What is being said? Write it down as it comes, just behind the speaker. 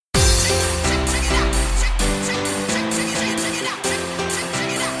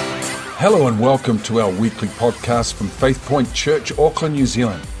Hello and welcome to our weekly podcast from Faith Point Church, Auckland, New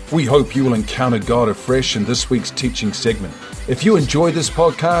Zealand. We hope you will encounter God afresh in this week's teaching segment. If you enjoy this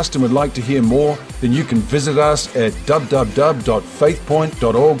podcast and would like to hear more, then you can visit us at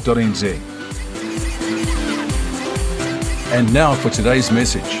www.faithpoint.org.nz. And now for today's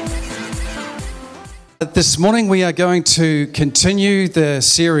message. This morning we are going to continue the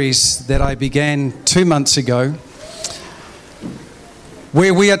series that I began 2 months ago,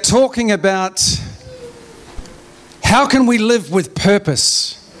 where we are talking about how can we live with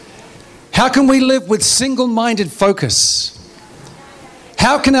purpose? How can we live with single-minded focus?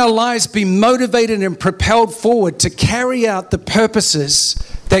 How can our lives be motivated and propelled forward to carry out the purposes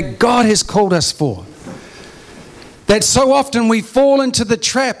that God has called us for? That so often we fall into the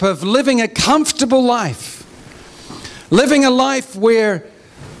trap of living a comfortable life, living a life where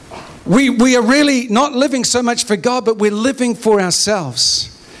we are really not living so much for God, but we're living for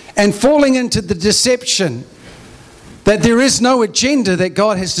ourselves and falling into the deception that there is no agenda that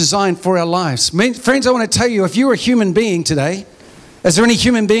God has designed for our lives. Friends, I want to tell you, if you're a human being today, is there any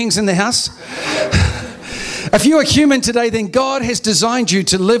human beings in the house? If you're a human today, then God has designed you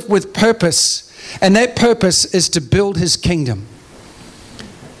to live with purpose. And that purpose is to build His kingdom.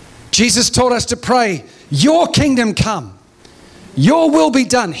 Jesus taught us to pray, your kingdom come, your will be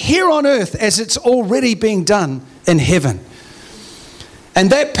done here on earth as it's already being done in heaven. And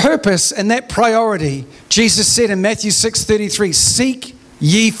that purpose and that priority, Jesus said in Matthew 6:33, seek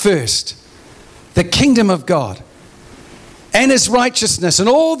ye first the kingdom of God and His righteousness, and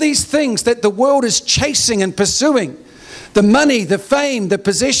all these things that the world is chasing and pursuing, the money, the fame, the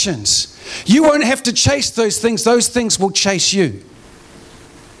possessions. You won't have to chase those things will chase you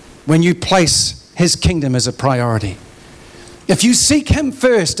when you place His kingdom as a priority. If you seek Him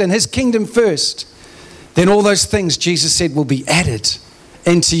first and His kingdom first, then all those things, Jesus said, will be added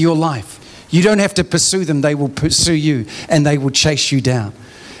into your life. You don't have to pursue them, they will pursue you and they will chase you down.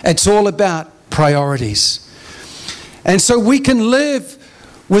 It's all about priorities. And so we can live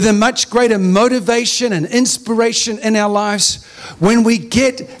with a much greater motivation and inspiration in our lives when we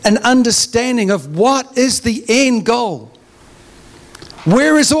get an understanding of what is the end goal.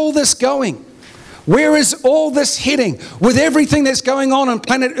 Where is all this going? Where is all this heading? With everything that's going on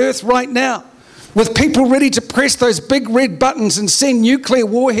planet Earth right now, with people ready to press those big red buttons and send nuclear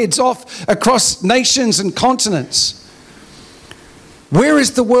warheads off across nations and continents. Where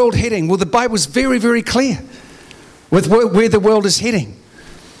is the world heading? Well, the Bible's very, very clear with where the world is heading.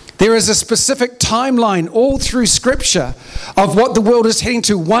 There is a specific timeline all through Scripture of what the world is heading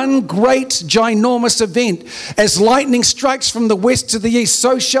to. One great, ginormous event. As lightning strikes from the west to the east,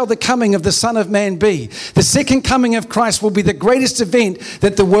 so shall the coming of the Son of Man be. The second coming of Christ will be the greatest event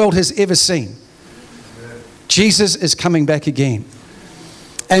that the world has ever seen. Jesus is coming back again.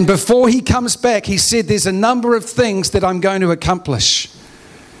 And before He comes back, He said there's a number of things that I'm going to accomplish.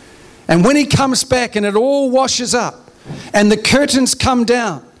 And when He comes back and it all washes up and the curtains come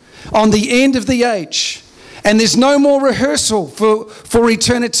down on the end of the age, and there's no more rehearsal for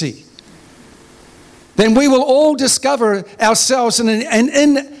eternity, then we will all discover ourselves in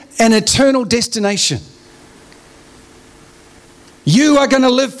an eternal destination. You are going to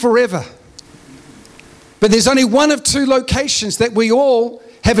live forever. But there's only one of two locations that we all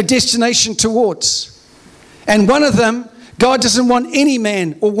have a destination towards. And one of them, God doesn't want any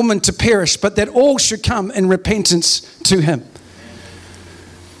man or woman to perish, but that all should come in repentance to Him.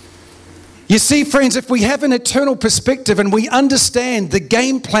 You see, friends, if we have an eternal perspective and we understand the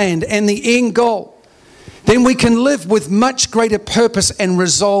game plan and the end goal, then we can live with much greater purpose and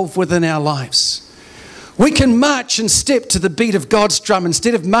resolve within our lives. We can march and step to the beat of God's drum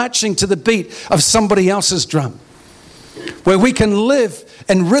instead of marching to the beat of somebody else's drum, where we can live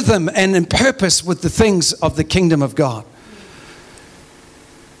in rhythm and in purpose with the things of the kingdom of God.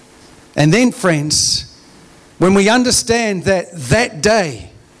 And then, friends, when we understand that that day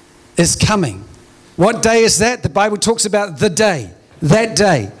is coming. What day is that? The Bible talks about the day, that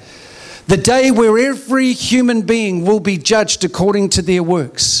day. The day where every human being will be judged according to their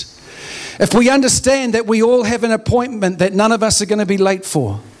works. If we understand that we all have an appointment that none of us are going to be late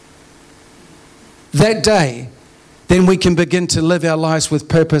for, that day, then we can begin to live our lives with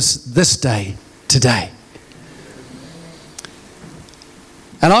purpose this day, today.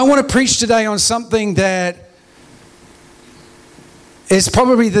 And I want to preach today on something that is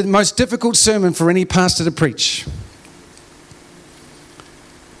probably the most difficult sermon for any pastor to preach.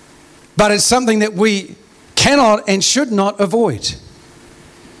 But it's something that we cannot and should not avoid.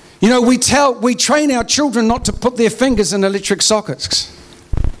 You know, we train our children not to put their fingers in electric sockets.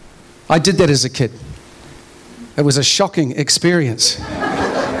 I did that as a kid. It was a shocking experience.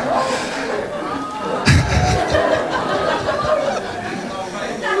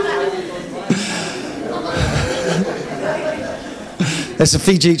 It's a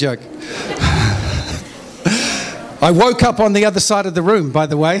Fiji joke. I woke up on the other side of the room, by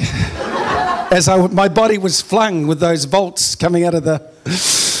the way, as my body was flung with those bolts coming out of the...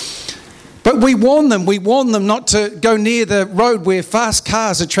 But we warn them not to go near the road where fast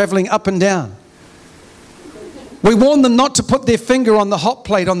cars are traveling up and down. We warn them not to put their finger on the hot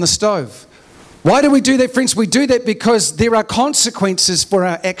plate on the stove. Why do we do that, friends? We do that because there are consequences for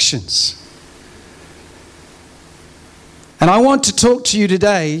our actions. And I want to talk to you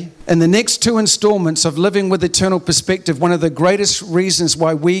today in the next 2 installments of Living with Eternal Perspective. One of the greatest reasons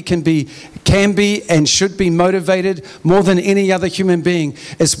why we can be and should be motivated more than any other human being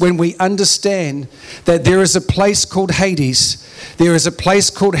is when we understand that there is a place called Hades, there is a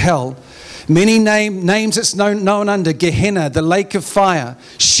place called hell. Many names it's known under: Gehenna, the lake of fire,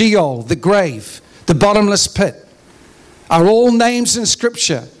 Sheol, the grave, the bottomless pit, are all names in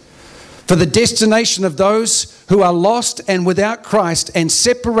Scripture for the destination of those who are lost and without Christ and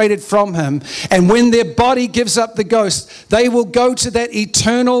separated from Him. And when their body gives up the ghost, they will go to that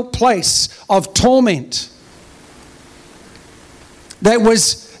eternal place of torment that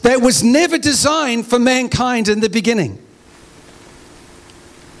was never designed for mankind in the beginning.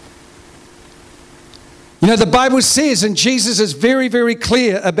 You know, the Bible says, and Jesus is very, very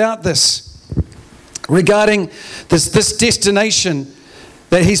clear about this, regarding this destination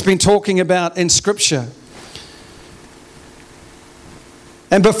that He's been talking about in Scripture.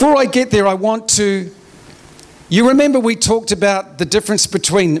 And before I get there, I want to... You remember we talked about the difference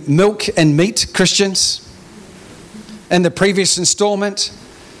between milk and meat, Christians, in the previous installment?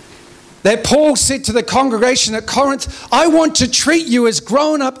 That Paul said to the congregation at Corinth, I want to treat you as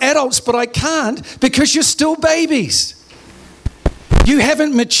grown-up adults, but I can't because you're still babies. You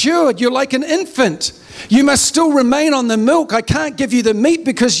haven't matured. You're like an infant. You must still remain on the milk. I can't give you the meat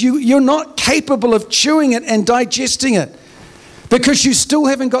because you're not capable of chewing it and digesting it because you still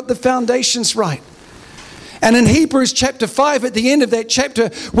haven't got the foundations right. And in Hebrews chapter 5, at the end of that chapter,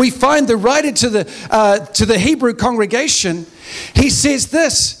 we find the writer to the Hebrew congregation. He says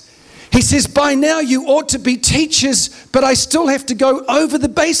this. He says, by now you ought to be teachers, but I still have to go over the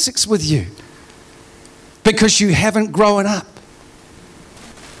basics with you because you haven't grown up.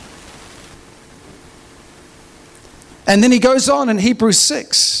 And then he goes on in Hebrews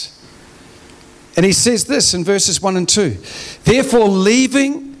 6, and he says this in verses 1 and 2. Therefore,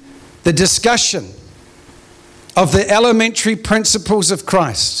 leaving the discussion of the elementary principles of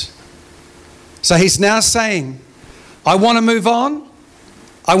Christ. So he's now saying, I want to move on.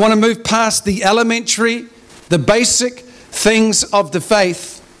 I want to move past the elementary, the basic things of the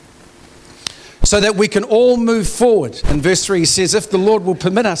faith so that we can all move forward. In verse 3 he says, if the Lord will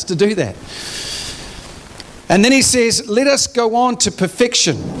permit us to do that. And then he says, let us go on to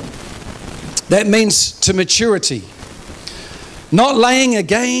perfection. That means to maturity. Not laying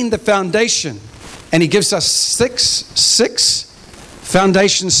again the foundation. And he gives us six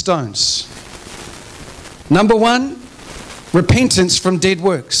foundation stones. Number 1, repentance from dead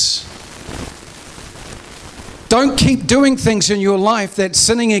works. Don't keep doing things in your life that's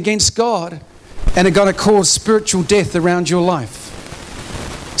sinning against God and are going to cause spiritual death around your life.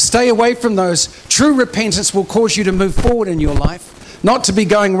 Stay away from those. True repentance will cause you to move forward in your life, not to be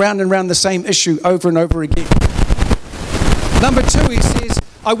going round and round the same issue over and over again. Number 2, he says,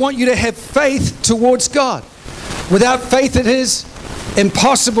 I want you to have faith towards God. Without faith, it is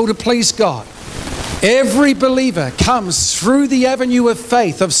impossible to please God. Every believer comes through the avenue of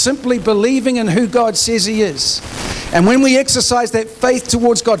faith, of simply believing in who God says He is. And when we exercise that faith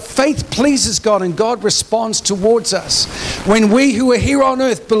towards God, faith pleases God and God responds towards us. When we who are here on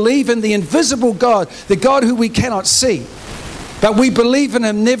earth believe in the invisible God, the God who we cannot see, but we believe in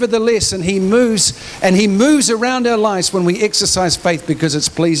Him nevertheless, and He moves around our lives when we exercise faith because it's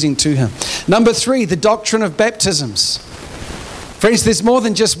pleasing to Him. Number 3, the doctrine of baptisms. Friends, there's more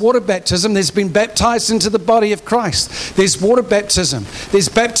than just water baptism. There's been baptized into the body of Christ. There's water baptism. There's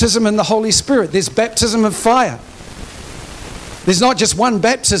baptism in the Holy Spirit. There's baptism of fire. There's not just one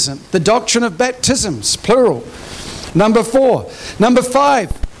baptism. The doctrine of baptisms, plural. Number 4,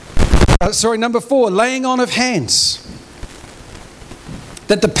 laying on of hands.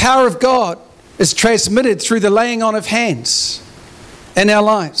 That the power of God is transmitted through the laying on of hands in our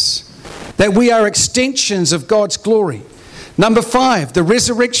lives. That we are extensions of God's glory. Number 5, the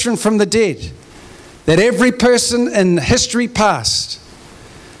resurrection from the dead. That every person in history past,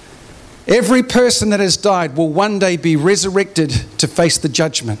 every person that has died will one day be resurrected to face the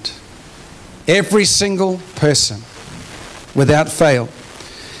judgment. Every single person, without fail.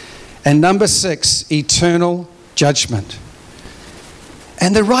 And number 6, eternal judgment.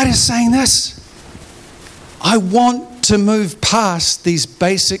 And the writer's saying this, I want to move past these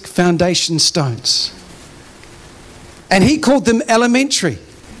basic foundation stones. And he called them elementary.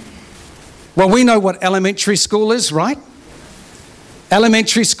 Well, we know what elementary school is, right?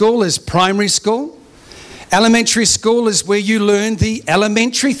 Elementary school is primary school. Elementary school is where you learn the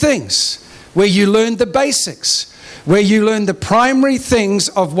elementary things, where you learn the basics, where you learn the primary things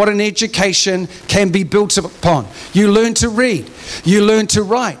of what an education can be built upon. You learn to read, you learn to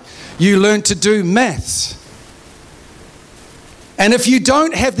write, you learn to do maths. And if you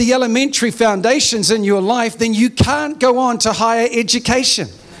don't have the elementary foundations in your life, then you can't go on to higher education.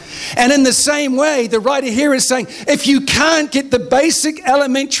 And in the same way, the writer here is saying, if you can't get the basic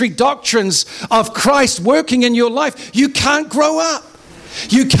elementary doctrines of Christ working in your life, you can't grow up.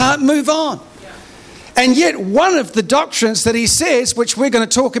 You can't move on. And yet one of the doctrines that he says, which we're going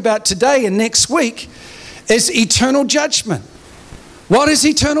to talk about today and next week, is eternal judgment. What is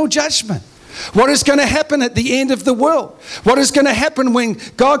eternal judgment? What is going to happen at the end of the world? What is going to happen when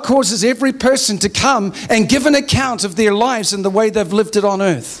God causes every person to come and give an account of their lives and the way they've lived it on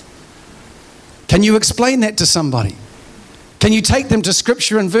earth? Can you explain that to somebody? Can you take them to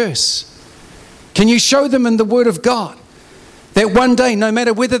scripture and verse? Can you show them in the Word of God that one day, no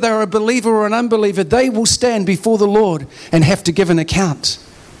matter whether they're a believer or an unbeliever, they will stand before the Lord and have to give an account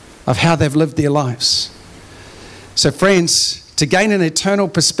of how they've lived their lives? So friends, to gain an eternal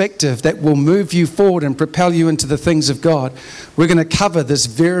perspective that will move you forward and propel you into the things of God, we're going to cover this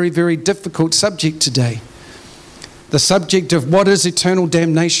very, very difficult subject today. The subject of what is eternal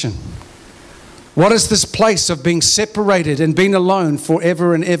damnation. What is this place of being separated and being alone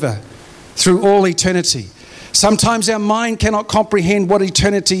forever and ever through all eternity? Sometimes our mind cannot comprehend what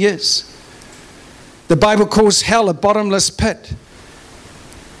eternity is. The Bible calls hell a bottomless pit.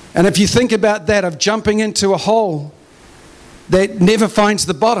 And if you think about that, of jumping into a hole that never finds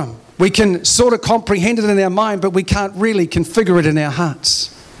the bottom, we can sort of comprehend it in our mind, but we can't really configure it in our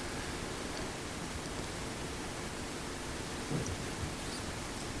hearts.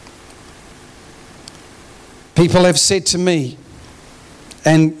 People have said to me,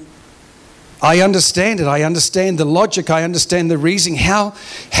 and I understand it, I understand the logic, I understand the reasoning. How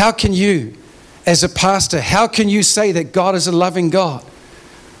can you, as a pastor, how can you say that God is a loving God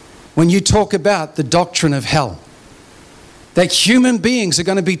when you talk about the doctrine of hell? That human beings are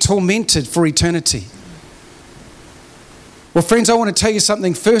going to be tormented for eternity. Well, friends, I want to tell you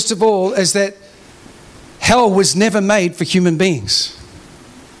something. First of all, is that hell was never made for human beings.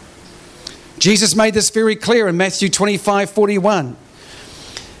 Jesus made this very clear in Matthew 25:41.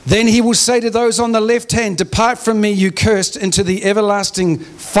 Then he will say to those on the left hand, "Depart from me, you cursed, into the everlasting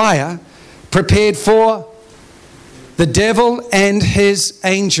fire, prepared for the devil and his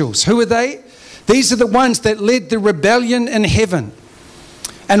angels." Who are they? These are the ones that led the rebellion in heaven.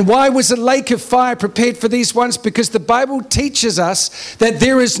 And why was a lake of fire prepared for these ones? Because the Bible teaches us that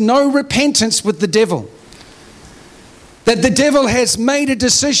there is no repentance with the devil. That the devil has made a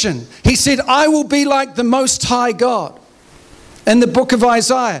decision. He said, "I will be like the Most High God." In the book of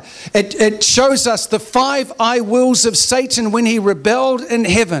Isaiah, it shows us the 5 I wills of Satan when he rebelled in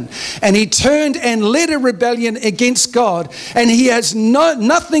heaven. And he turned and led a rebellion against God. And he has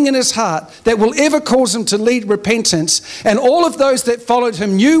nothing in his heart that will ever cause him to lead repentance. And all of those that followed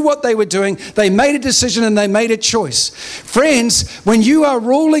him knew what they were doing. They made a decision and they made a choice. Friends, when you are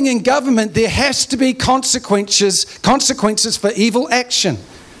ruling in government, there has to be consequences for evil action.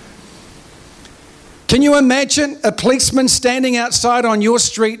 Can you imagine a policeman standing outside on your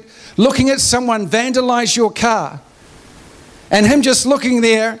street looking at someone vandalize your car and him just looking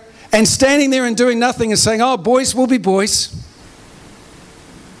there and standing there and doing nothing and saying, "Oh, boys will be boys"?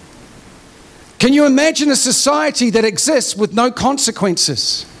 Can you imagine a society that exists with no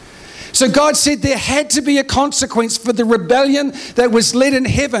consequences? So God said there had to be a consequence for the rebellion that was led in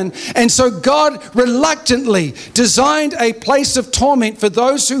heaven. And so God reluctantly designed a place of torment for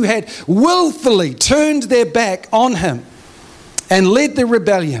those who had willfully turned their back on him and led the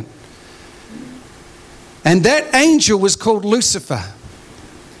rebellion. And that angel was called Lucifer.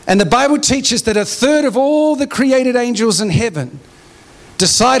 And the Bible teaches that 1/3 of all the created angels in heaven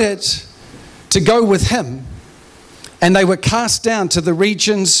decided to go with him. And they were cast down to the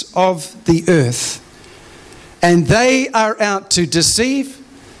regions of the earth. And they are out to deceive.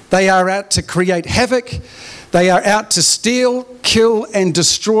 They are out to create havoc. They are out to steal, kill, and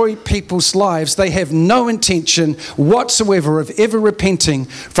destroy people's lives. They have no intention whatsoever of ever repenting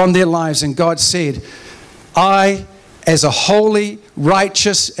from their lives. And God said, "I, as a holy,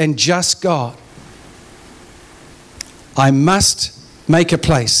 righteous, and just God, I must make a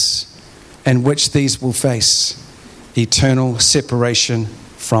place in which these will face eternal separation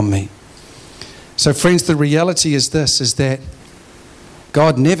from me." So friends, the reality is this, is that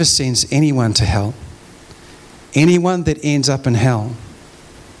God never sends anyone to hell. Anyone that ends up in hell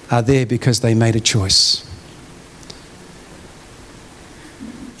are there because they made a choice.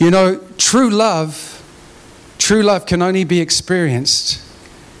 You know, true love can only be experienced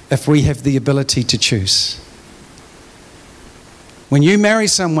if we have the ability to choose. When you marry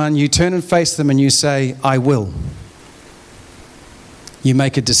someone, you turn and face them and you say, I will. You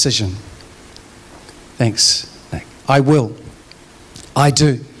make a decision. Thanks. I will. I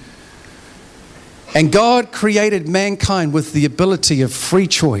do. And God created mankind with the ability of free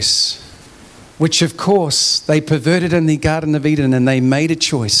choice, which of course they perverted in the Garden of Eden, and they made a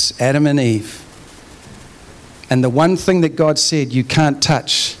choice, Adam and Eve. And the one thing that God said you can't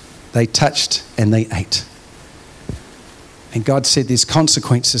touch, they touched and they ate. And God said there's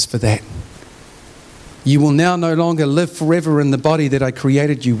consequences for that. You will now no longer live forever in the body that I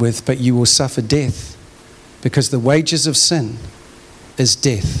created you with, but you will suffer death, because the wages of sin is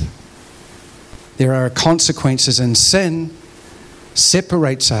death. There are consequences, and sin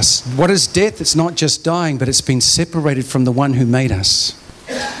separates us. What is death? It's not just dying, but it's been separated from the one who made us.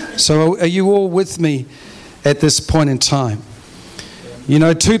 So are you all with me at this point in time? You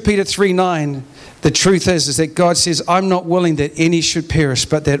know, 2 Peter 3:9, the truth is that God says, I'm not willing that any should perish,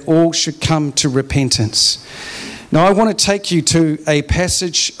 but that all should come to repentance. Now, I want to take you to a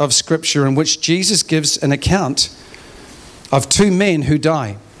passage of Scripture in which Jesus gives an account of two men who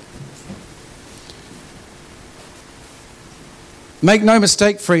die. Make no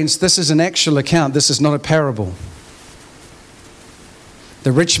mistake, friends, this is an actual account. This is not a parable.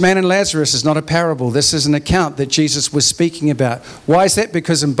 The rich man and Lazarus is not a parable. This is an account that Jesus was speaking about. Why is that?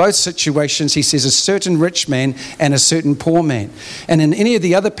 Because in both situations, he says a certain rich man and a certain poor man. And in any of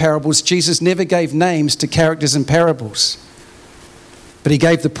the other parables, Jesus never gave names to characters in parables. But he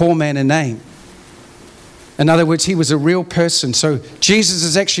gave the poor man a name. In other words, he was a real person. So Jesus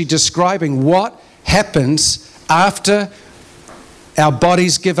is actually describing what happens after our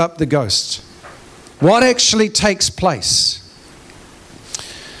bodies give up the ghost. What actually takes place?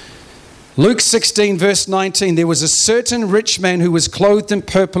 Luke 16 verse 19, there was a certain rich man who was clothed in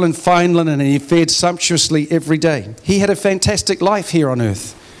purple and fine linen, and he fared sumptuously every day. He had a fantastic life here on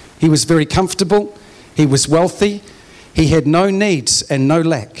earth. He was very comfortable. He was wealthy. He had no needs and no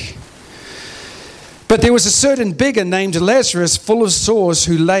lack. But there was a certain beggar named Lazarus, full of sores,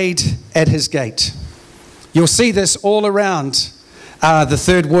 who laid at his gate. You'll see this all around the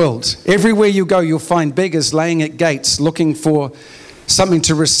third world. Everywhere you go, you'll find beggars laying at gates looking for something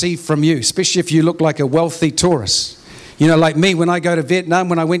to receive from you, especially if you look like a wealthy tourist. You know, like me, when I go to Vietnam,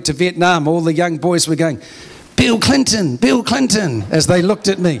 when I went to Vietnam, all the young boys were going, Bill Clinton, as they looked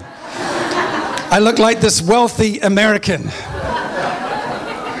at me. I looked like this wealthy American,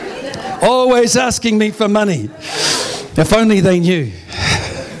 always asking me for money. If only they knew.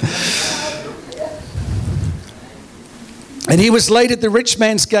 And he was laid at the rich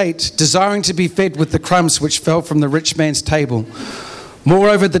man's gate, desiring to be fed with the crumbs which fell from the rich man's table.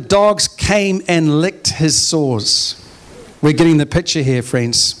 Moreover, the dogs came and licked his sores. We're getting the picture here,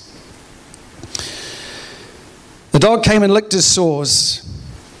 friends. The dog came and licked his sores.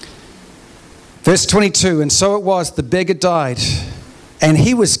 Verse 22, and so it was, the beggar died, and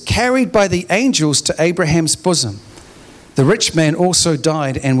he was carried by the angels to Abraham's bosom. The rich man also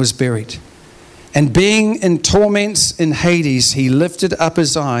died and was buried. And being in torments in Hades, he lifted up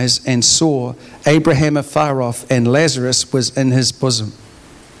his eyes and saw Abraham afar off, and Lazarus was in his bosom.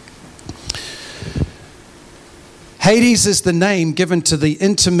 Hades is the name given to the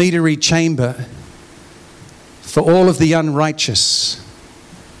intermediary chamber for all of the unrighteous.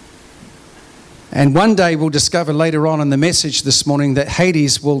 And one day we'll discover later on in the message this morning that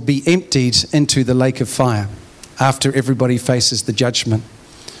Hades will be emptied into the lake of fire after everybody faces the judgment.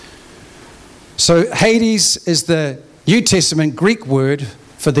 So Hades is the New Testament Greek word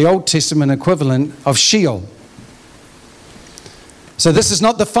for the Old Testament equivalent of Sheol. So this is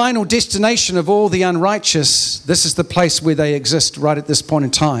not the final destination of all the unrighteous. This is the place where they exist right at this point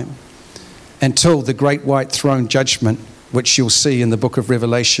in time until the great white throne judgment, which you'll see in the book of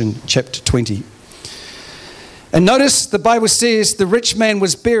Revelation chapter 20. And notice the Bible says the rich man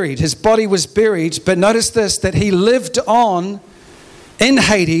was buried. His body was buried. But notice this, that he lived on in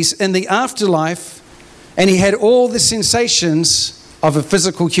Hades, in the afterlife, and he had all the sensations of a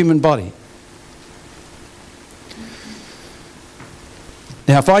physical human body.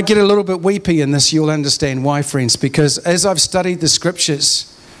 Now, if I get a little bit weepy in this, you'll understand why, friends, because as I've studied the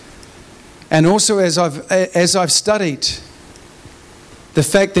scriptures, and also as I've studied the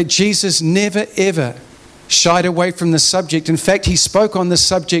fact that Jesus never, ever shied away from the subject. In fact, he spoke on this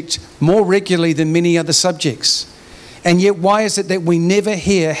subject more regularly than many other subjects. And yet, why is it that we never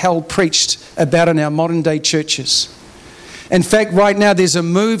hear hell preached about in our modern day churches? In fact, right now there's a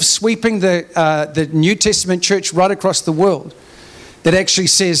move sweeping the New Testament church right across the world that actually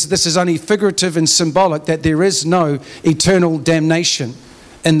says this is only figurative and symbolic, that there is no eternal damnation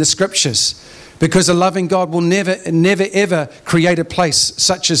in the scriptures, because a loving God will never ever create a place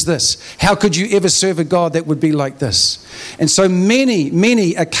such as this. How could you ever serve a God that would be like this? And so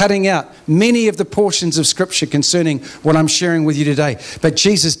many are cutting out many of the portions of scripture concerning what I'm sharing with you today. But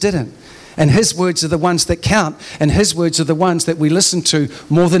Jesus didn't. And his words are the ones that count, and his words are the ones that we listen to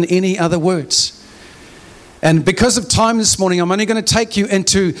more than any other words. And because of time this morning, I'm only going to take you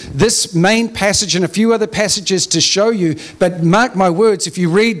into this main passage and a few other passages to show you. But mark my words, if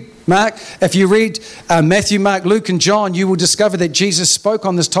you read Matthew, Mark, Luke, and John, you will discover that Jesus spoke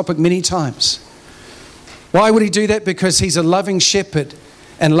on this topic many times. Why would he do that? Because he's a loving shepherd,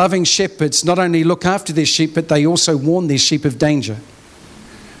 and loving shepherds not only look after their sheep, but they also warn their sheep of danger,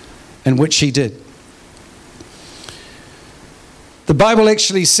 and which he did. The Bible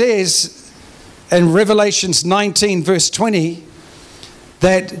actually says in Revelations 19 verse 20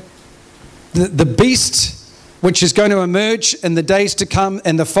 that the beast which is going to emerge in the days to come,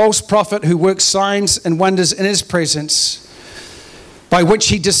 and the false prophet who works signs and wonders in his presence, by which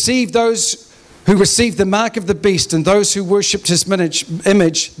he deceived those who received the mark of the beast and those who worshipped his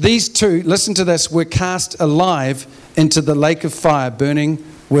image, these two, listen to this, were cast alive into the lake of fire burning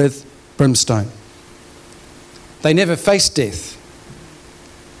with brimstone. They never faced death.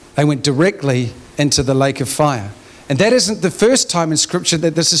 They went directly into the lake of fire. And that isn't the first time in Scripture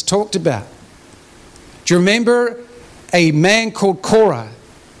that this is talked about. Do you remember a man called Korah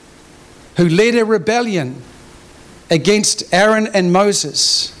who led a rebellion against Aaron and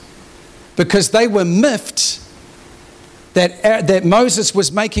Moses because they were miffed that Moses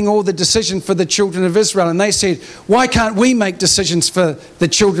was making all the decision for the children of Israel? And they said, why can't we make decisions for the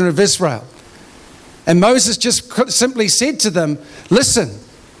children of Israel? And Moses just simply said to them, listen,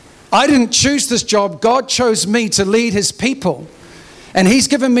 I didn't choose this job. God chose me to lead his people. And he's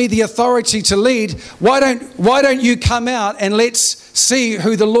given me the authority to lead. Why don't you come out and let's see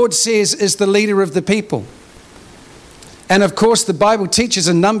who the Lord says is the leader of the people? And of course, the Bible teaches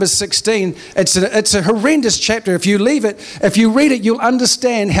in Numbers 16, it's a horrendous chapter. If you read it, you'll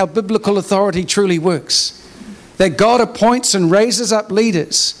understand how biblical authority truly works. That God appoints and raises up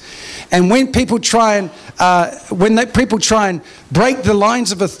leaders. And when people try and break the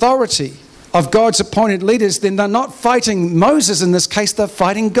lines of authority of God's appointed leaders, then they're not fighting Moses in this case, they're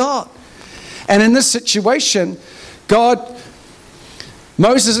fighting God. And in this situation,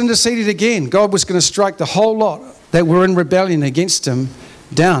 Moses interceded again. God was going to strike the whole lot that were in rebellion against him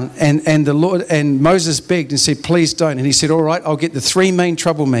down. And the Lord and Moses begged and said, please don't. And he said, all right, I'll get the three main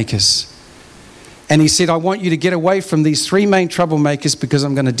troublemakers. And he said, I want you to get away from these three main troublemakers because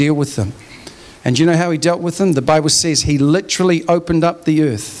I'm going to deal with them. And do you know how he dealt with them? The Bible says he literally opened up the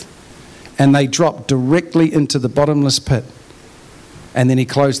earth and they dropped directly into the bottomless pit. And then he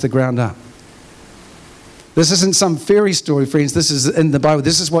closed the ground up. This isn't some fairy story, friends. This is in the Bible.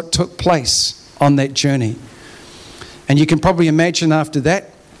 This is what took place on that journey. And you can probably imagine after that,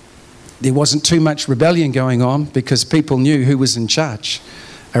 there wasn't too much rebellion going on because people knew who was in charge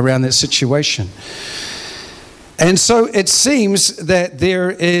around that situation. And so it seems that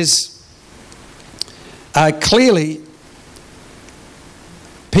there is clearly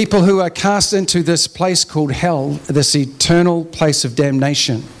people who are cast into this place called hell, this eternal place of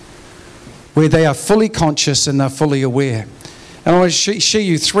damnation, where they are fully conscious and they're fully aware. And I want to show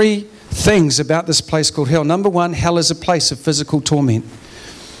you three things about this place called hell. Number one, hell is a place of physical torment.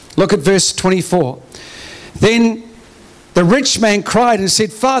 Look at verse 24. Then the rich man cried and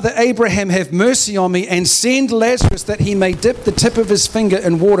said, Father Abraham, have mercy on me and send Lazarus that he may dip the tip of his finger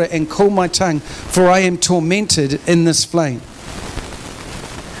in water and cool my tongue, for I am tormented in this flame.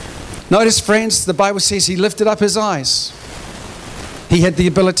 Notice, friends, the Bible says he lifted up his eyes. He had the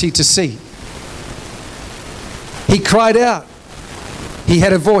ability to see. He cried out. He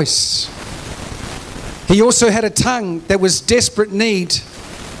had a voice. He also had a tongue that was desperate need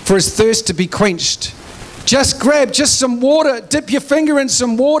for his thirst to be quenched. Just grab some water, dip your finger in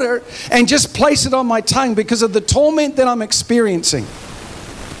some water and just place it on my tongue because of the torment that I'm experiencing.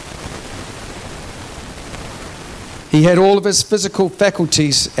 He had all of his physical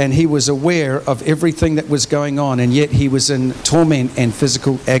faculties and he was aware of everything that was going on, and yet he was in torment and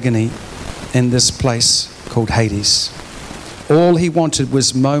physical agony in this place called Hades. All he wanted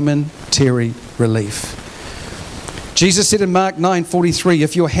was momentary relief. Jesus said in Mark 9:43,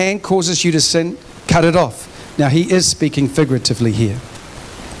 if your hand causes you to sin, cut it off. Now, he is speaking figuratively here.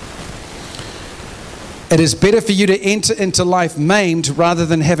 It is better for you to enter into life maimed rather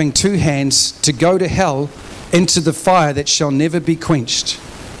than having two hands to go to hell into the fire that shall never be quenched.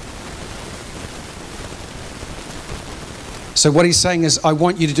 So what he's saying is, I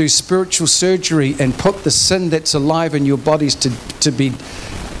want you to do spiritual surgery and put the sin that's alive in your bodies to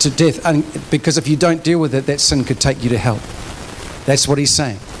death. And because if you don't deal with it, that sin could take you to hell. That's what he's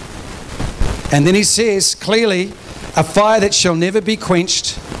saying. And then he says clearly, a fire that shall never be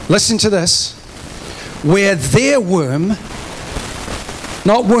quenched. Listen to this. Where their worm,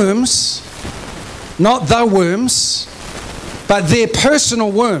 not worms, not the worms, but their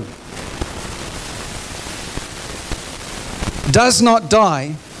personal worm, does not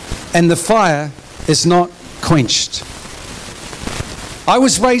die, and the fire is not quenched. I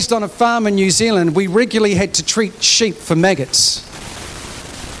was raised on a farm in New Zealand. We regularly had to treat sheep for maggots,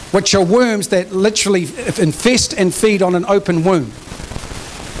 which are worms that literally infest and feed on an open wound.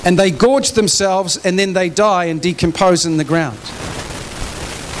 And they gorge themselves and then they die and decompose in the ground.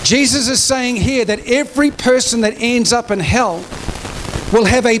 Jesus is saying here that every person that ends up in hell will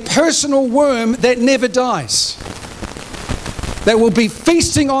have a personal worm that never dies, that will be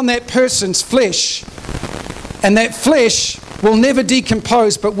feasting on that person's flesh, and that flesh will never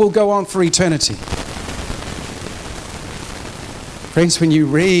decompose but will go on for eternity. Friends, when you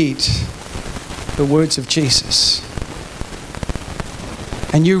read the words of Jesus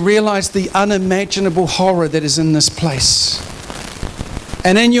and you realize the unimaginable horror that is in this place,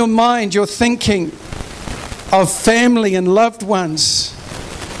 and in your mind you're thinking of family and loved ones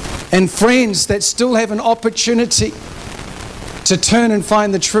and friends that still have an opportunity to turn and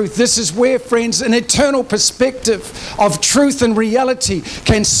find the truth. This is where, friends, an eternal perspective of truth and reality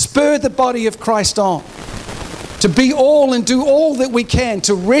can spur the body of Christ on to be all and do all that we can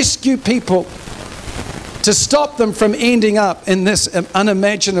to rescue people, to stop them from ending up in this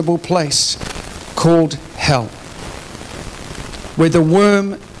unimaginable place called hell, where the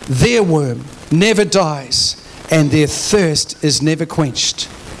worm, their worm, never dies and their thirst is never quenched.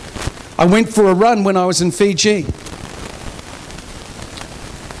 I went for a run when I was in Fiji,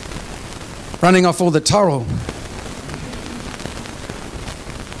 running off all the taro.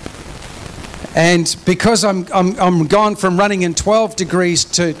 And because I'm gone from running in 12 degrees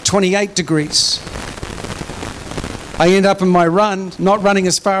to 28 degrees, I end up in my run not running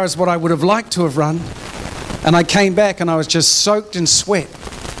as far as what I would have liked to have run. And I came back and I was just soaked in sweat.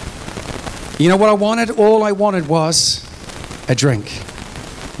 You know what I wanted? All I wanted was a drink,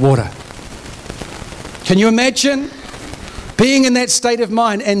 water. Can you imagine being in that state of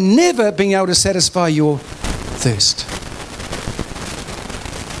mind and never being able to satisfy your thirst?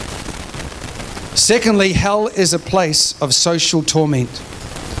 Secondly, hell is a place of social torment.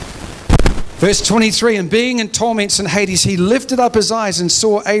 Verse 23, and being in torments in Hades, he lifted up his eyes and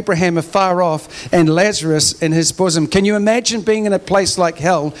saw Abraham afar off and Lazarus in his bosom. Can you imagine being in a place like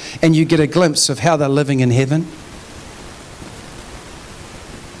hell and you get a glimpse of how they're living in heaven?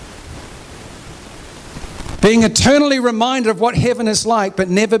 Being eternally reminded of what heaven is like, but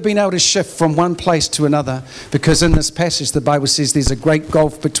never being able to shift from one place to another, because in this passage the Bible says there's a great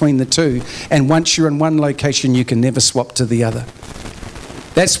gulf between the two, and once you're in one location you can never swap to the other.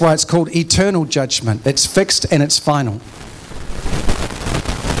 That's why it's called eternal judgment. It's fixed and it's final.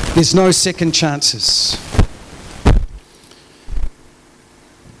 There's no second chances.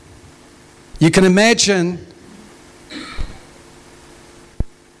 You can imagine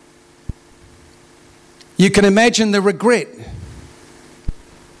the regret.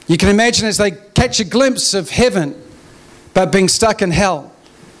 You can imagine as they catch a glimpse of heaven but being stuck in hell.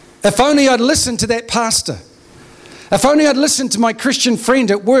 If only I'd listened to that pastor. If only I'd listened to my Christian friend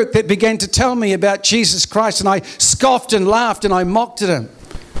at work that began to tell me about Jesus Christ and I scoffed and laughed and I mocked at him.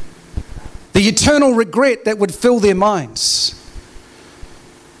 The eternal regret that would fill their minds.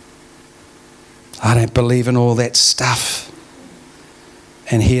 I don't believe in all that stuff.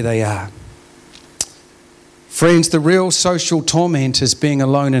 And here they are. Friends, the real social torment is being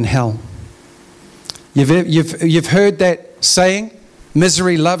alone in hell. You've heard that saying,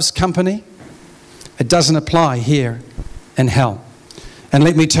 misery loves company? It doesn't apply here in hell. And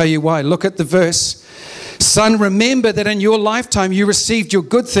let me tell you why. Look at the verse. Son, remember that in your lifetime you received your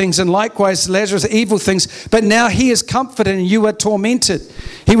good things, and likewise Lazarus evil things, but now he is comforted and you are tormented.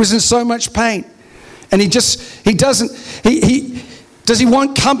 He was in so much pain. And does he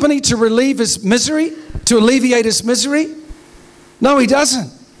want company to relieve his misery, to alleviate his misery? No, he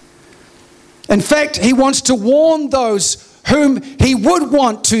doesn't. In fact, he wants to warn those whom he would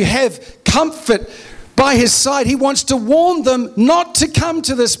want to have comfort by his side. He wants to warn them not to come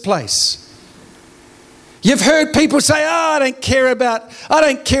to this place. You've heard people say, I don't care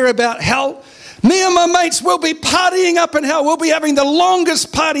about hell. Me and my mates will be partying up in hell. We'll be having the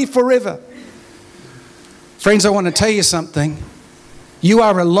longest party forever. Friends, I want to tell you something. You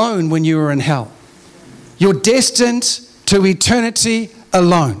are alone when you are in hell. You're destined to eternity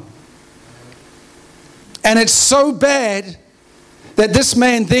alone. And it's so bad that this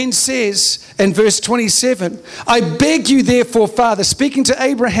man then says in verse 27, I beg you therefore, Father, speaking to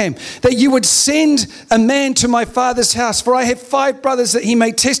Abraham, that you would send a man to my father's house, for I have 5 brothers, that he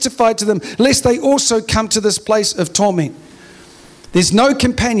may testify to them, lest they also come to this place of torment. There's no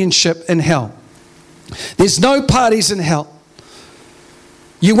companionship in hell. There's no parties in hell.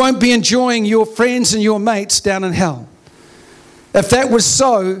 You won't be enjoying your friends and your mates down in hell. If that was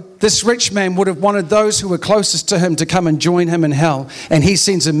so, this rich man would have wanted those who were closest to him to come and join him in hell. And he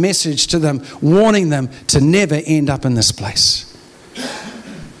sends a message to them, warning them to never end up in this place.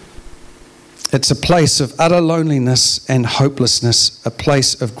 It's a place of utter loneliness and hopelessness, a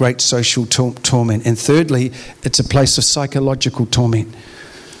place of great social torment. And thirdly, it's a place of psychological torment.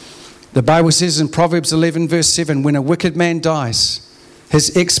 The Bible says in Proverbs 11 verse 7, when a wicked man dies,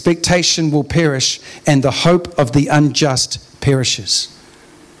 his expectation will perish, and the hope of the unjust perishes.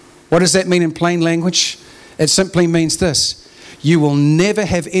 What does that mean in plain language? It simply means this: you will never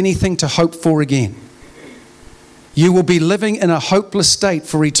have anything to hope for again. You will be living in a hopeless state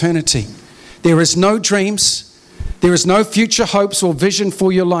for eternity. There is no dreams. There is no future hopes or vision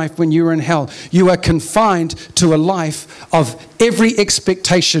for your life when you are in hell. You are confined to a life of every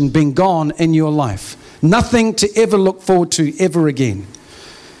expectation being gone in your life. Nothing to ever look forward to ever again.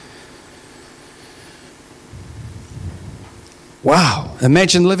 Wow,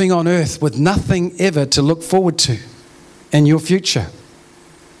 imagine living on earth with nothing ever to look forward to in your future.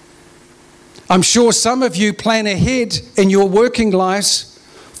 I'm sure some of you plan ahead in your working lives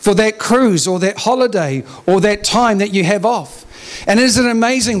for that cruise or that holiday or that time that you have off. And isn't it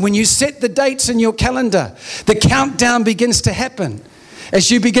amazing when you set the dates in your calendar, the countdown begins to happen as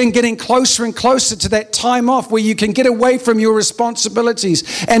you begin getting closer and closer to that time off where you can get away from your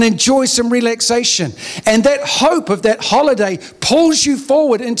responsibilities and enjoy some relaxation. And that hope of that holiday pulls you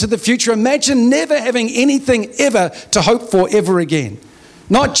forward into the future. Imagine never having anything ever to hope for ever again.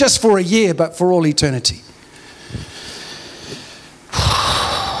 Not just for a year, but for all eternity.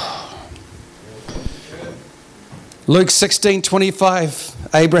 Luke 16:25,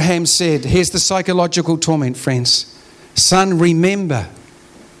 Abraham said, here's the psychological torment, friends. Son, remember.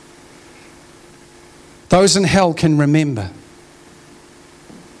 Those in hell can remember.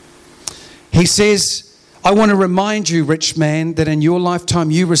 He says, I want to remind you, rich man, that in your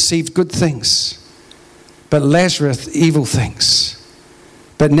lifetime you received good things, but Lazarus evil things.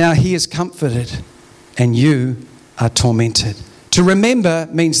 But now he is comforted and you are tormented. To remember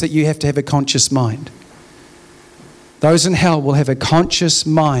means that you have to have a conscious mind. Those in hell will have a conscious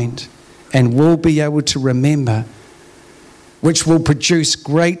mind and will be able to remember, which will produce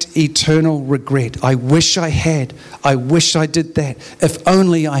great eternal regret. I wish I had. I wish I did that. If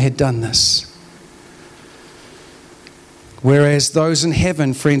only I had done this. Whereas those in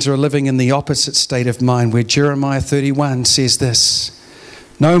heaven, friends, are living in the opposite state of mind, where Jeremiah 31 says this: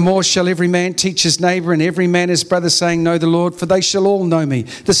 no more shall every man teach his neighbor and every man his brother, saying, know the Lord, for they shall all know me.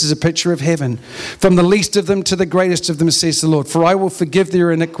 This is a picture of heaven. From the least of them to the greatest of them, says the Lord, for I will forgive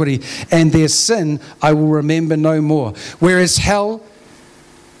their iniquity, and their sin I will remember no more. Whereas hell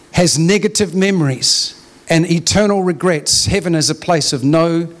has negative memories and eternal regrets, heaven is a place of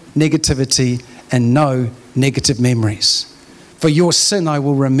no negativity and no negative memories. For your sin I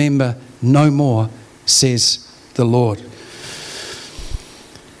will remember no more, says the Lord.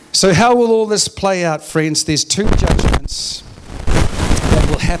 So how will all this play out, friends? There's 2 judgments that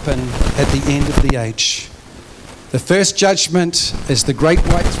will happen at the end of the age. The first judgment is the great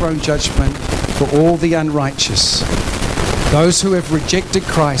white throne judgment for all the unrighteous. Those who have rejected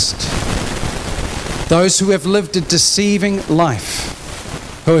Christ, those who have lived a deceiving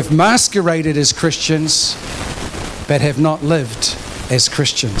life, who have masqueraded as Christians but have not lived as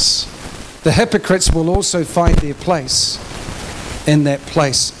Christians. The hypocrites will also find their place in that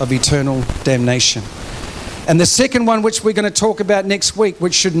place of eternal damnation. And the second one, which we're going to talk about next week,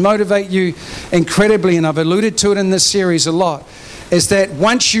 which should motivate you incredibly, and I've alluded to it in this series a lot, is that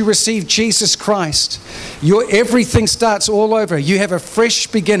once you receive Jesus Christ, everything starts all over. You have a fresh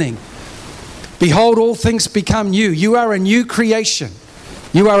beginning. Behold, all things become new. You are a new creation.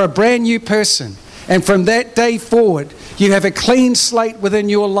 You are a brand new person. And from that day forward, you have a clean slate within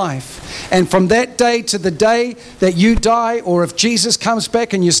your life. And from that day to the day that you die, or if Jesus comes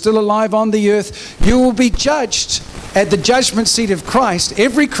back and you're still alive on the earth, you will be judged at the judgment seat of Christ,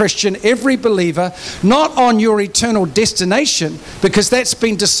 every Christian, every believer, not on your eternal destination, because that's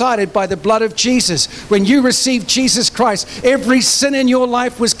been decided by the blood of Jesus. When you received Jesus Christ, every sin in your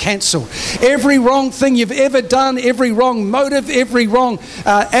life was cancelled. Every wrong thing you've ever done, every wrong motive, every wrong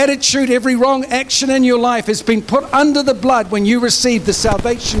attitude, every wrong action in your life has been put under the blood when you received the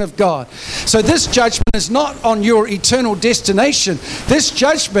salvation of God. So this judgment is not on your eternal destination. This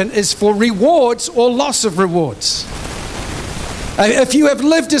judgment is for rewards or loss of rewards. If you have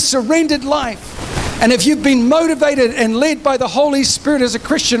lived a surrendered life, and if you've been motivated and led by the Holy Spirit as a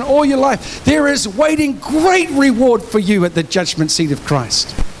Christian all your life, there is waiting great reward for you at the judgment seat of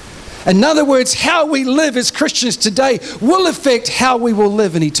Christ. In other words, how we live as Christians today will affect how we will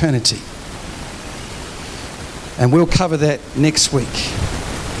live in eternity. And we'll cover that next week.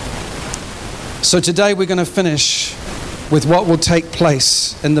 So today we're going to finish with what will take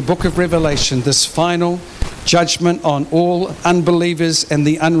place in the book of Revelation, this final judgment on all unbelievers and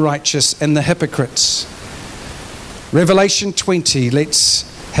the unrighteous and the hypocrites. Revelation 20, let's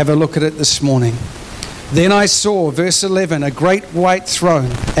have a look at it this morning. Then I saw, verse 11, a great white throne,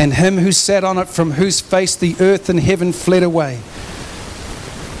 and him who sat on it, from whose face the earth and heaven fled away.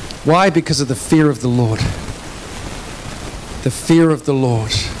 Why? Because of the fear of the Lord. The fear of the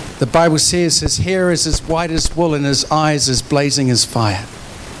Lord. The Bible says his hair is as white as wool and his eyes as blazing as fire.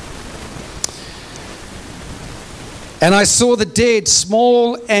 And I saw the dead,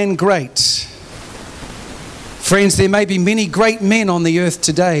 small and great. Friends, there may be many great men on the earth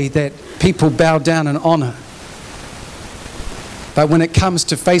today that people bow down and honor. But when it comes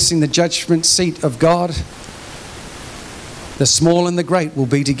to facing the judgment seat of God, the small and the great will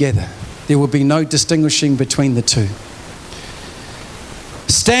be together. There will be no distinguishing between the two.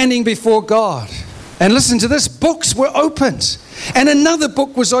 Standing before God. And listen to this, books were opened. And another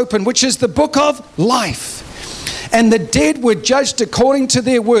book was opened, which is the book of life. And the dead were judged according to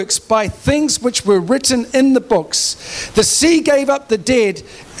their works by things which were written in the books. The sea gave up the dead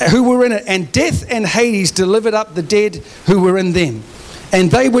who were in it, and death and Hades delivered up the dead who were in them.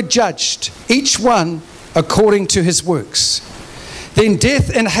 And they were judged, each one according to his works. Then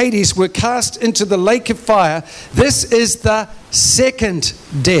death and Hades were cast into the lake of fire. This is the second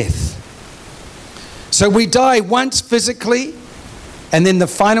death. So we die once physically, and then the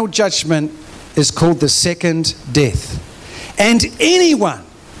final judgment is called the second death. And anyone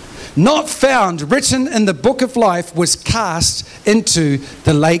not found written in the book of life was cast into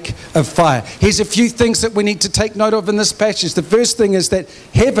the lake of fire. Here's a few things that we need to take note of in this passage. The first thing is that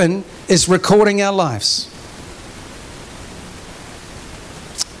heaven is recording our lives.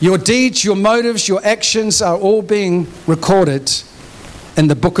 Your deeds, your motives, your actions are all being recorded in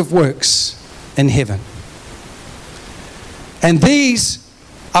the book of works in heaven. And these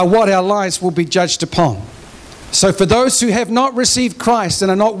are what our lives will be judged upon. So for those who have not received Christ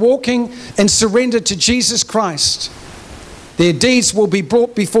and are not walking in surrender to Jesus Christ, their deeds will be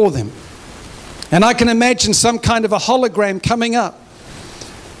brought before them. And I can imagine some kind of a hologram coming up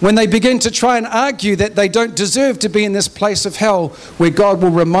when they begin to try and argue that they don't deserve to be in this place of hell, where God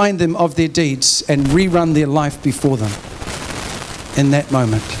will remind them of their deeds and rerun their life before them in that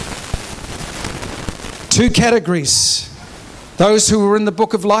moment. Two categories: those who were in the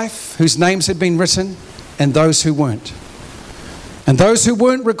book of life, whose names had been written, and those who weren't. And those who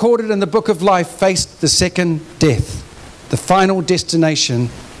weren't recorded in the book of life faced the second death, the final destination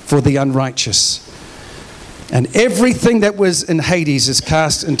for the unrighteous. And everything that was in Hades is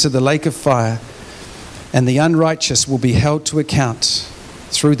cast into the lake of fire, and the unrighteous will be held to account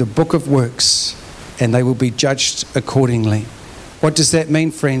through the book of works, and they will be judged accordingly. What does that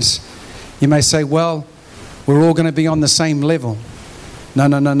mean, friends? You may say, well, we're all going to be on the same level.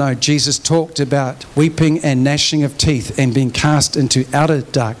 No. Jesus talked about weeping and gnashing of teeth and being cast into outer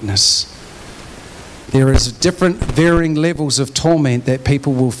darkness. There is different varying levels of torment that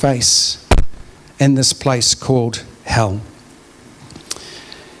people will face in this place called hell.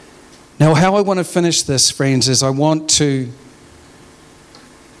 Now, how I want to finish this, friends, is I want us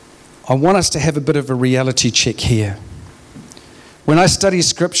to have a bit of a reality check here. When I study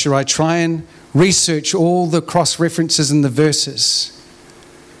scripture, I try and research all the cross-references in the verses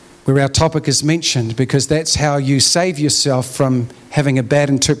where our topic is mentioned, because that's how you save yourself from having a bad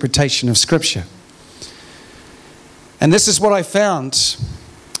interpretation of scripture. And this is what I found.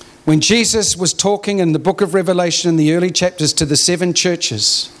 When Jesus was talking in the book of Revelation in the early chapters to the 7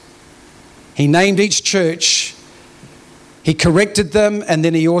 churches, he named each church, he corrected them, and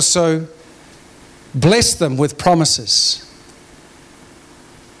then he also blessed them with promises.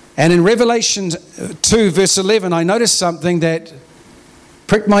 And in Revelation 2 verse 11, I noticed something that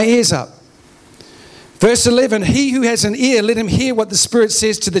pricked my ears up. Verse 11, he who has an ear, let him hear what the Spirit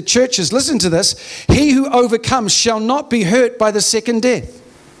says to the churches. Listen to this. He who overcomes shall not be hurt by the second death.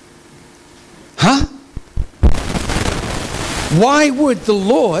 Huh? Why would the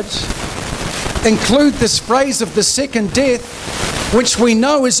Lord include this phrase of the second death, which we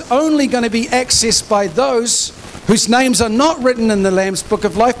know is only going to be accessed by those whose names are not written in the Lamb's Book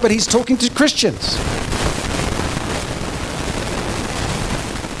of Life, but he's talking to Christians?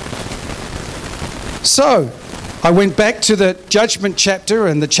 So, I went back to the judgment chapter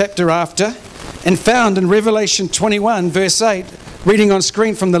and the chapter after and found in Revelation 21 verse 8, reading on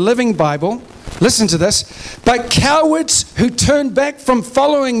screen from the Living Bible, listen to this, but cowards who turn back from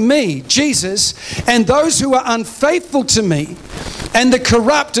following me, Jesus, and those who are unfaithful to me, and the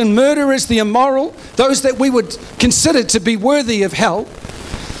corrupt and murderers, the immoral, those that we would consider to be worthy of hell,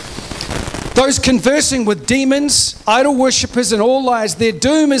 those conversing with demons, idol worshippers, and all liars, their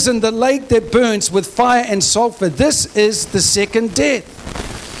doom is in the lake that burns with fire and sulfur. This is the second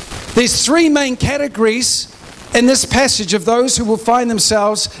death. There's three main categories in this passage of those who will find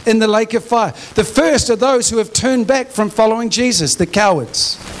themselves in the lake of fire. The first are those who have turned back from following Jesus, the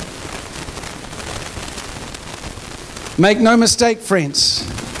cowards. Make no mistake, friends.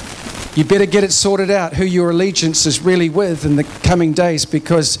 You better get it sorted out who your allegiance is really with in the coming days,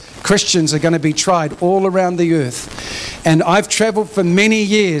 because Christians are going to be tried all around the earth. And I've traveled for many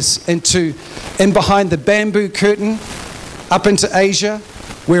years in behind the bamboo curtain up into Asia,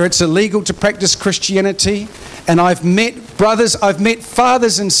 where it's illegal to practice Christianity. And I've met brothers, I've met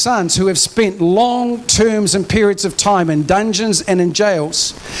fathers and sons who have spent long terms and periods of time in dungeons and in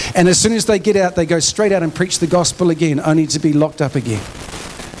jails. And as soon as they get out, they go straight out and preach the gospel again, only to be locked up again.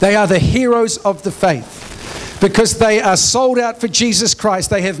 They are the heroes of the faith because they are sold out for Jesus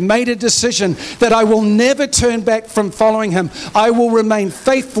Christ. They have made a decision that I will never turn back from following him. I will remain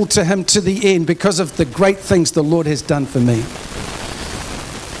faithful to him to the end because of the great things the Lord has done for me.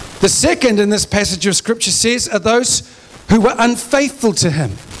 The second in this passage of Scripture says are those who were unfaithful to him.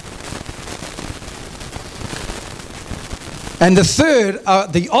 And the third,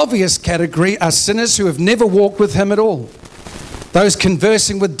 the obvious category, are sinners who have never walked with him at all. Those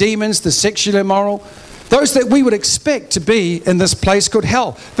conversing with demons, the sexually immoral, those that we would expect to be in this place called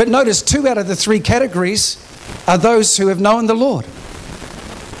hell. But notice 2 out of the 3 categories are those who have known the Lord.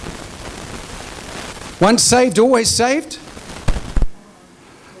 Once saved, always saved.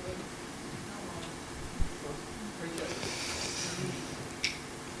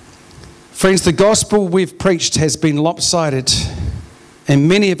 Friends, the gospel we've preached has been lopsided, and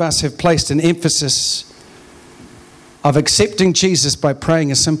many of us have placed an emphasis of accepting Jesus by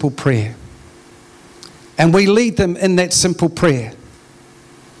praying a simple prayer. And we lead them in that simple prayer.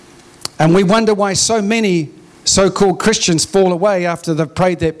 And we wonder why so many so-called Christians fall away after they've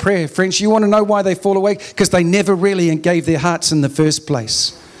prayed that prayer. Friends, you want to know why they fall away? Because they never really gave their hearts in the first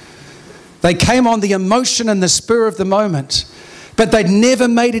place. They came on the emotion and the spur of the moment, but they'd never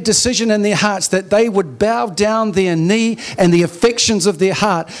made a decision in their hearts that they would bow down their knee and the affections of their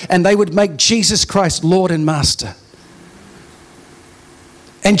heart, and they would make Jesus Christ Lord and Master.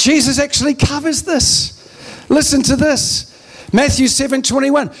 And Jesus actually covers this. Listen to this. Matthew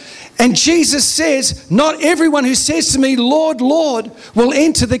 7:21. And Jesus says, not everyone who says to me, Lord, Lord, will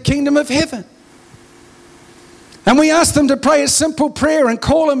enter the kingdom of heaven. And we ask them to pray a simple prayer and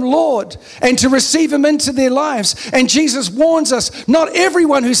call him Lord and to receive him into their lives. And Jesus warns us, not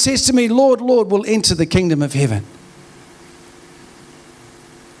everyone who says to me, Lord, Lord, will enter the kingdom of heaven.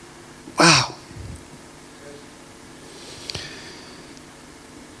 Wow.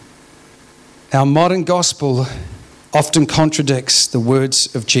 Our modern gospel often contradicts the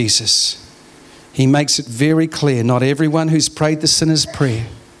words of Jesus. He makes it very clear, not everyone who's prayed the sinner's prayer,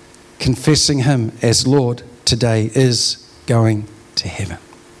 confessing him as Lord today, is going to heaven.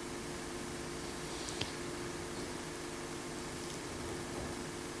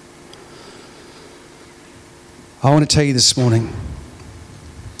 I want to tell you this morning,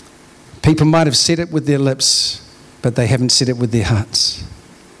 people might have said it with their lips, but they haven't said it with their hearts.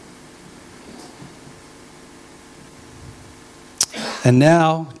 And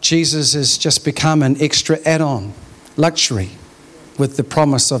now Jesus has just become an extra add-on, luxury, with the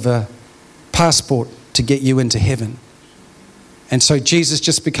promise of a passport to get you into heaven. And so Jesus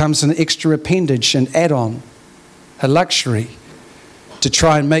just becomes an extra appendage, an add-on, a luxury to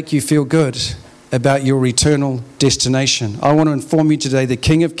try and make you feel good about your eternal destination. I want to inform you today, the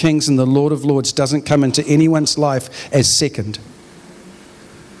King of Kings and the Lord of Lords doesn't come into anyone's life as second.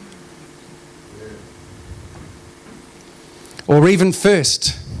 Or even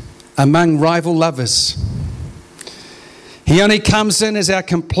first, among rival lovers. He only comes in as our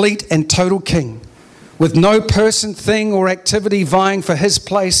complete and total King, with no person, thing, or activity vying for his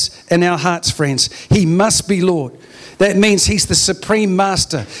place in our hearts, friends. He must be Lord. That means he's the supreme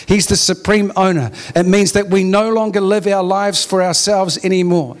master. He's the supreme owner. It means that we no longer live our lives for ourselves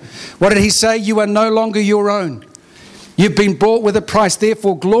anymore. What did he say? You are no longer your own. You've been bought with a price.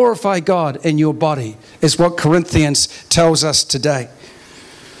 Therefore, glorify God in your body, is what Corinthians tells us today.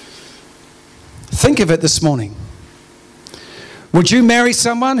 Think of it this morning. Would you marry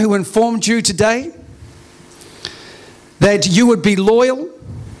someone who informed you today that you would be loyal?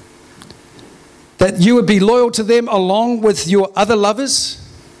 That you would be loyal to them along with your other lovers?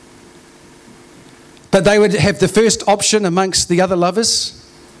 But they would have the first option amongst the other lovers?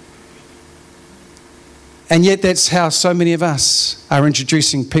 And yet that's how so many of us are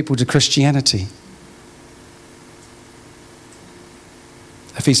introducing people to Christianity.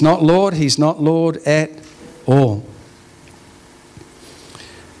 If he's not Lord, he's not Lord at all.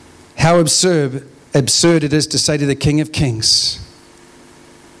 How absurd it is to say to the King of Kings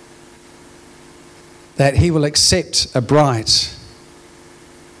that he will accept a bride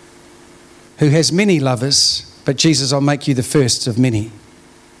who has many lovers, but Jesus, I'll make you the first of many,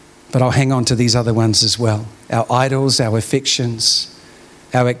 but I'll hang on to these other ones as well. Our idols, our affections,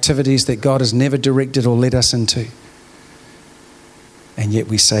 our activities that God has never directed or led us into. And yet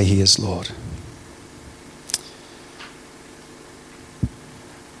we say he is Lord.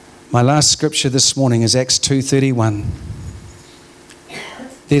 My last scripture this morning is Acts 2:31.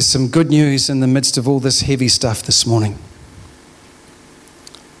 There's some good news in the midst of all this heavy stuff this morning.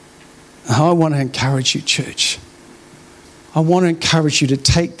 I want to encourage you, church. I want to encourage you to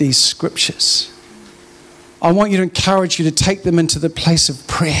take these scriptures. I want you to encourage you to take them into the place of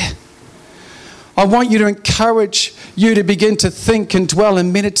prayer. I want you to encourage you to begin to think and dwell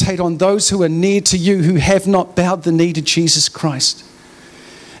and meditate on those who are near to you who have not bowed the knee to Jesus Christ.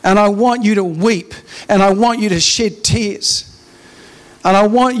 And I want you to weep, and I want you to shed tears. And I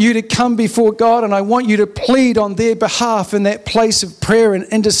want you to come before God, and I want you to plead on their behalf in that place of prayer and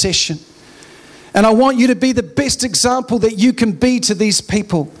intercession. And I want you to be the best example that you can be to these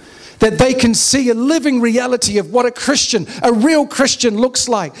people, that they can see a living reality of what a Christian, a real Christian looks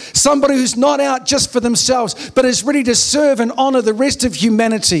like. Somebody who's not out just for themselves, but is ready to serve and honor the rest of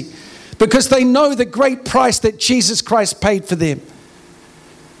humanity because they know the great price that Jesus Christ paid for them.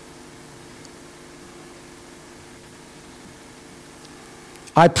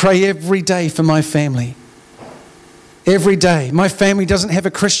 I pray every day for my family. Every day. My family doesn't have a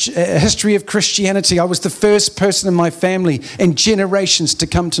history of Christianity. I was the first person in my family in generations to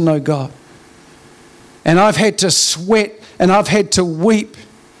come to know God. And I've had to sweat and I've had to weep.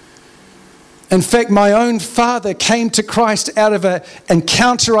 In fact, my own father came to Christ out of an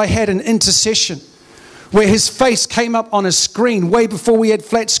encounter I had in intercession, where his face came up on a screen way before we had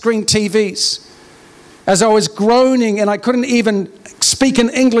flat screen TVs. As I was groaning and I couldn't even speak in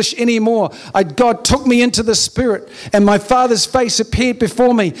English anymore, God took me into the Spirit and my father's face appeared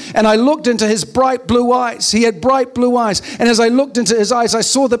before me and I looked into his bright blue eyes. He had bright blue eyes, and as I looked into his eyes, I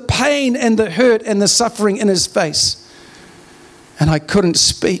saw the pain and the hurt and the suffering in his face. And I couldn't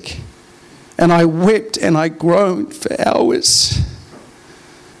speak. And I wept and I groaned for hours.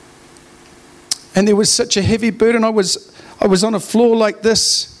 And there was such a heavy burden. I was on a floor like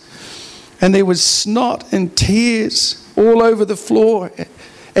this. And there was snot and tears all over the floor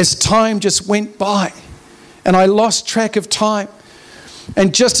as time just went by. And I lost track of time.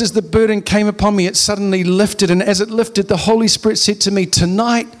 And just as the burden came upon me, it suddenly lifted. And as it lifted, the Holy Spirit said to me,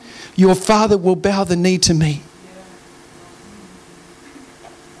 tonight, your father will bow the knee to me.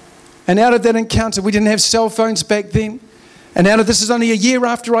 And out of that encounter, we didn't have cell phones back then. And out of this is only a year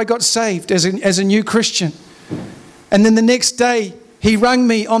after I got saved as a new Christian. And then the next day, he rang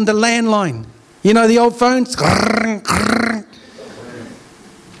me on the landline. You know the old phones?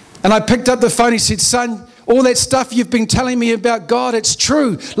 And I picked up the phone. He said, son, all that stuff you've been telling me about God, it's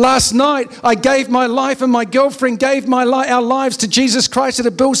true. Last night, I gave my life and my girlfriend gave our lives to Jesus Christ at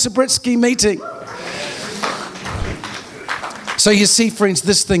a Bill Subritsky meeting. So you see, friends,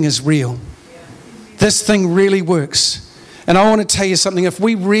 this thing is real. This thing really works. And I want to tell you something. If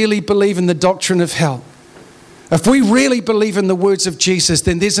we really believe in the doctrine of hell, if we really believe in the words of Jesus,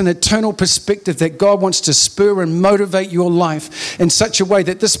 then there's an eternal perspective that God wants to spur and motivate your life in such a way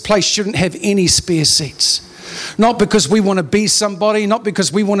that this place shouldn't have any spare seats. Not because we want to be somebody, not because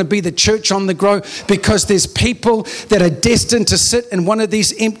we want to be the church on the grow, because there's people that are destined to sit in one of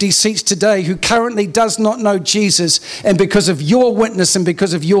these empty seats today who currently does not know Jesus, and because of your witness and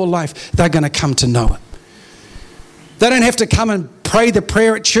because of your life, they're going to come to know Him. They don't have to come and pray the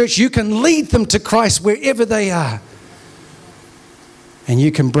prayer at church. You can lead them to Christ wherever they are. and you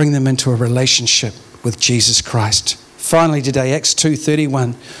can bring them into a relationship with Jesus Christ. Finally today, Acts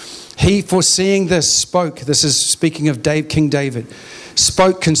 2:31. He, foreseeing this, spoke, this is speaking of King David,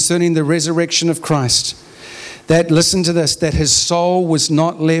 spoke concerning the resurrection of Christ, that, listen to this, that his soul was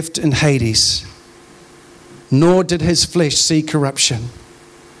not left in Hades, nor did his flesh see corruption.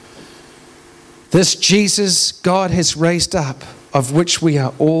 This Jesus God has raised up, of which we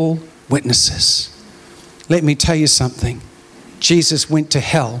are all witnesses. Let me tell you something. Jesus went to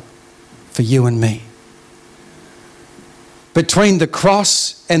hell for you and me. Between the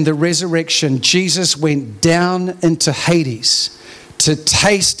cross and the resurrection, Jesus went down into Hades to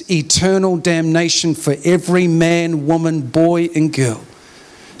taste eternal damnation for every man, woman, boy, and girl,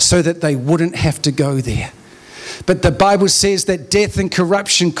 so that they wouldn't have to go there. But the Bible says that death and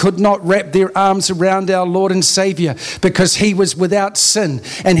corruption could not wrap their arms around our Lord and Savior, because he was without sin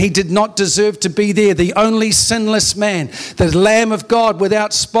and he did not deserve to be there. The only sinless man, the Lamb of God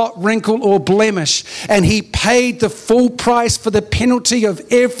without spot, wrinkle or blemish. And he paid the full price for the penalty of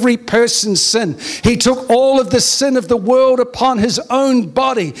every person's sin. He took all of the sin of the world upon his own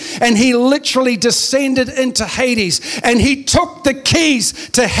body, and he literally descended into Hades, and he took the keys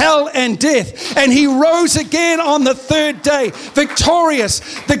to hell and death, and he rose again on the third day, victorious.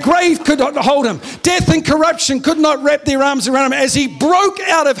 The grave could not hold him. Death and corruption could not wrap their arms around him as he broke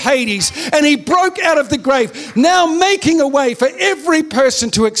out of Hades and he broke out of the grave, now making a way for every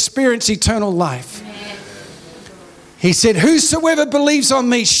person to experience eternal life. He said, whosoever believes on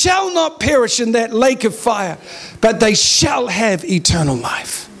me shall not perish in that lake of fire, but they shall have eternal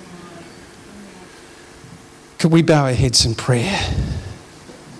life. Could we bow our heads in prayer?